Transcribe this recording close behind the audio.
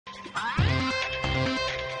All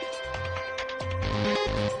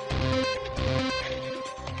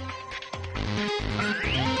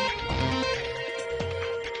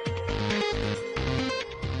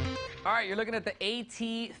right, you're looking at the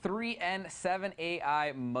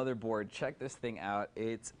AT3N7A-I motherboard. Check this thing out.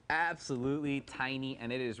 It's absolutely tiny,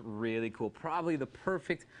 and it is really cool. Probably the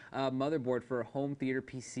perfect motherboard for a home theater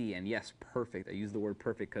PC. And yes, perfect. I use the word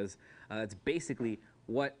perfect because it's basically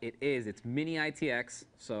what it is. It's mini-ITX,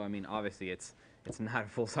 so I mean, obviously it's not a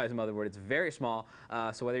full-size motherboard. It's very small.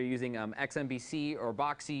 So whether you're using XMBC or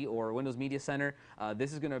Boxy or Windows Media Center,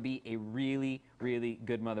 this is going to be a really, really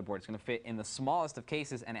good motherboard. It's going to fit in the smallest of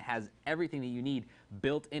cases, and it has everything that you need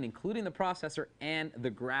built in, including the processor and the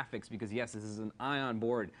graphics, because yes, this is an Ion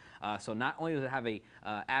board. So not only does it have a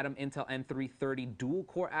Atom Intel N330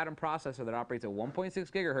 dual-core Atom processor that operates at 1.6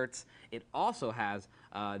 gigahertz, it also has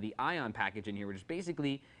the Ion package in here, which is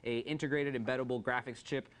basically a integrated embeddable graphics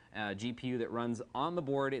chip GPU that runs on the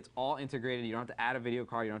board. It's all integrated. You don't have to add a video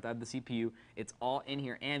card. You don't have to add the CPU. It's all in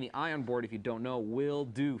here. And the Ion board, if you don't know, will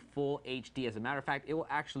do full HD. As a matter of fact, it will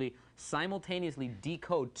actually simultaneously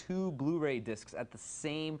decode 2 Blu-ray discs at the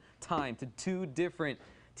same time to 2 different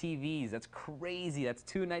TVs. That's crazy. That's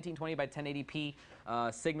 2 1920 by 1080p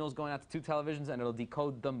signals going out to 2 televisions, and it'll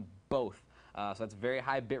decode them both. So that's very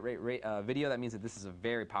high bitrate video. That means that this is a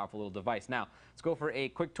very powerful little device. Now, let's go for a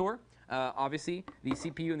quick tour. Obviously, the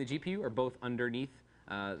CPU and the GPU are both underneath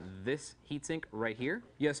this heatsink right here.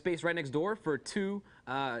 You have space right next door for 2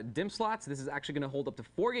 DIMM slots. This is actually going to hold up to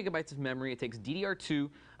 4 gigabytes of memory. It takes DDR2.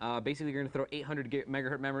 Basically, you're going to throw 800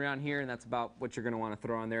 megahertz memory on here, and that's about what you're going to want to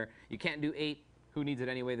throw on there. You can't do 8. Who needs it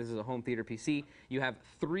anyway? This is a home theater PC. You have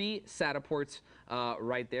 3 SATA ports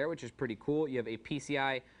right there, which is pretty cool. You have a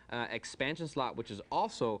PCI expansion slot, which is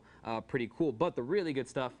also pretty cool. But the really good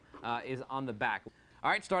stuff is on the back. All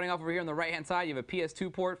right, starting off over here on the right-hand side, you have a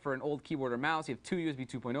PS2 port for an old keyboard or mouse. You have 2 USB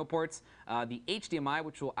 2.0 ports, the HDMI,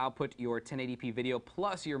 which will output your 1080p video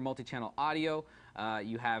plus your multi-channel audio.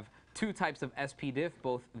 You have 2 types of SPDIF,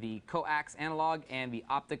 both the coax analog and the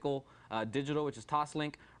optical digital, which is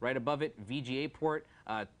Toslink. Right above it, VGA port,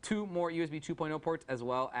 2 more USB 2.0 ports, as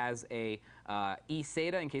well as a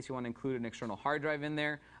eSATA in case you want to include an external hard drive in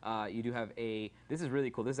there. You do have a, this is really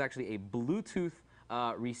cool, this is actually a Bluetooth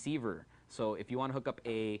receiver. So if you want to hook up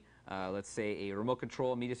a, let's say, a remote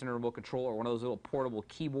control, media center remote control, or one of those little portable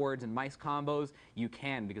keyboards and mice combos, you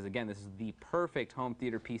can, because again, this is the perfect home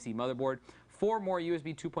theater PC motherboard. 4 more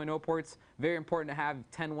USB 2.0 ports. Very important to have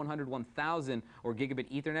 10, 100, 1000 or gigabit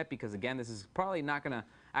Ethernet, because again, this is probably not going to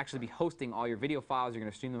actually be hosting all your video files. You're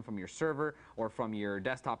going to stream them from your server or from your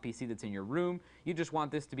desktop PC that's in your room. You just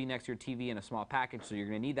want this to be next to your TV in a small package, so you're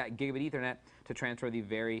going to need that gigabit Ethernet to transfer the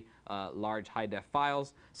very large high-def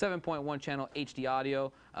files. 7.1 channel HD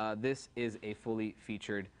audio. This is a fully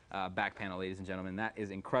featured back panel, ladies and gentlemen. That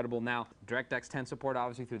is incredible. Now, DirectX 10 support,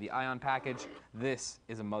 obviously, through the Ion package. This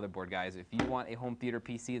is a motherboard, guys. If you want a home theater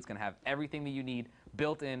PC, it's going to have everything that you need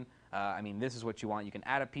built in. I mean, this is what you want. You can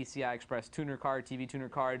add a PCI Express tuner card, TV tuner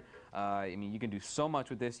card. I mean, you can do so much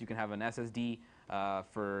with this. You can have an SSD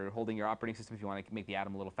for holding your operating system if you want to make the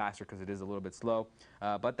Atom a little faster, because it is a little bit slow.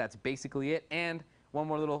 But that's basically it. And one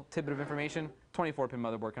more little tidbit of information, 24-pin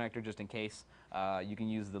motherboard connector, just in case. You can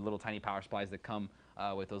use the little tiny power supplies that come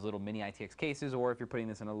with those little mini-ITX cases, or if you're putting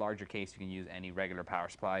this in a larger case, you can use any regular power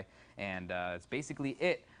supply. And that's basically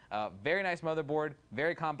it. Very nice motherboard,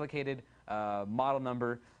 very complicated model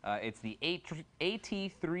number. It's the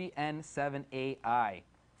AT3N7A-I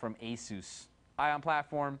from Asus. Ion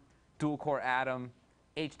platform, dual-core Atom,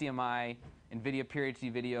 HDMI, Nvidia Pure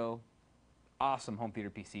HD video. Awesome home theater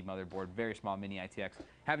PC motherboard, very small mini-ITX.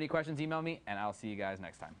 Have any questions, email me, and I'll see you guys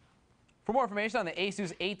next time. For more information on the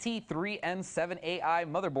Asus AT3N7A-I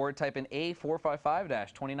motherboard, type in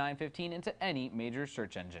A455-2915 into any major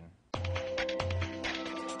search engine.